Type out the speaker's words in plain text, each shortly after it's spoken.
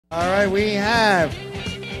All right, we have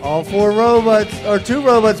all four robots, or two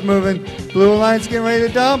robots moving. Blue Alliance getting ready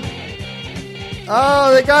to dump.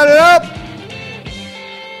 Oh, they got it up.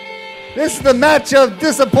 This is the match of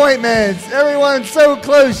disappointments. Everyone's so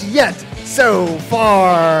close, yet so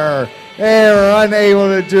far. They're unable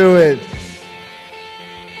to do it.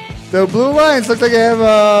 So Blue Alliance looks like they have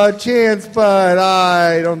a chance, but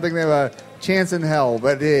I don't think they have a chance in hell.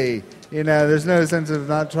 But hey, you know, there's no sense of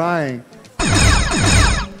not trying.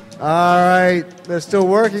 All right, they're still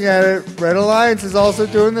working at it. Red Alliance is also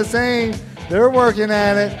doing the same. They're working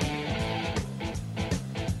at it.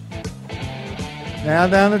 Now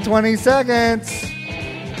down to 20 seconds.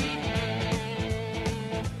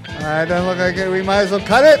 All right, doesn't look like it. We might as well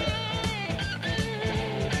cut it.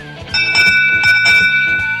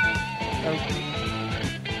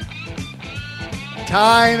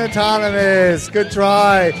 Tyne Autonomous. Good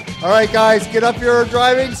try. All right, guys, get up your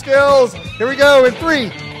driving skills. Here we go in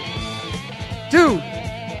 3, 2,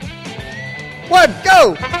 1,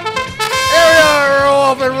 go! There we are, we're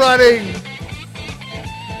off and running.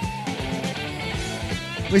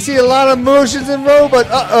 We see a lot of motions in robot.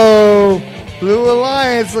 Uh-oh. Blue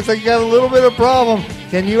Alliance looks like you got a little bit of problem.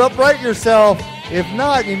 Can you upright yourself? If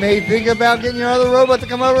not, you may think about getting your other robot to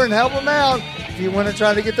come over and help them out if you want to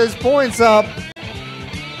try to get those points up.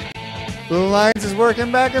 Blue Alliance is working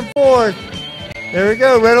back and forth. There we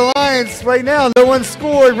go. Red Alliance right now. No one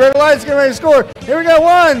scored. Red Alliance getting ready to score. Here we go.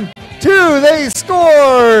 1, 2. They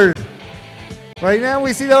scored. Right now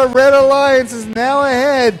we see that Red Alliance is now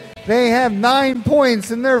ahead. They have 9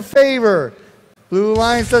 points in their favor. Blue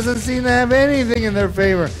Alliance doesn't seem to have anything in their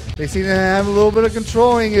favor. They seem to have a little bit of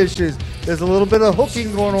controlling issues. There's a little bit of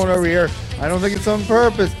hooking going on over here. I don't think it's on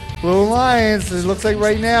purpose. Blue Alliance, it looks like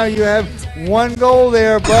right now you have 1 goal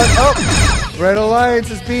there, but Red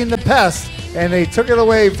Alliance is being the pest, and they took it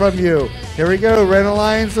away from you. Here we go. Red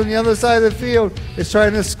Alliance on the other side of the field is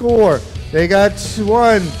trying to score. They got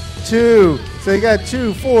 1, 2. So they got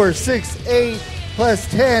 2, 4, 6, 8 plus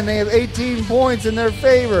 10. They have 18 points in their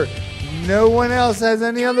favor. No one else has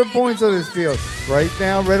any other points on this field. Right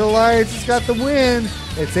now, Red Alliance has got the win.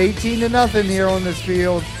 It's 18-0 here on this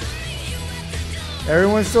field.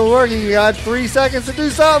 Everyone's still working. You got 3 seconds to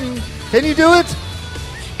do something. Can you do it?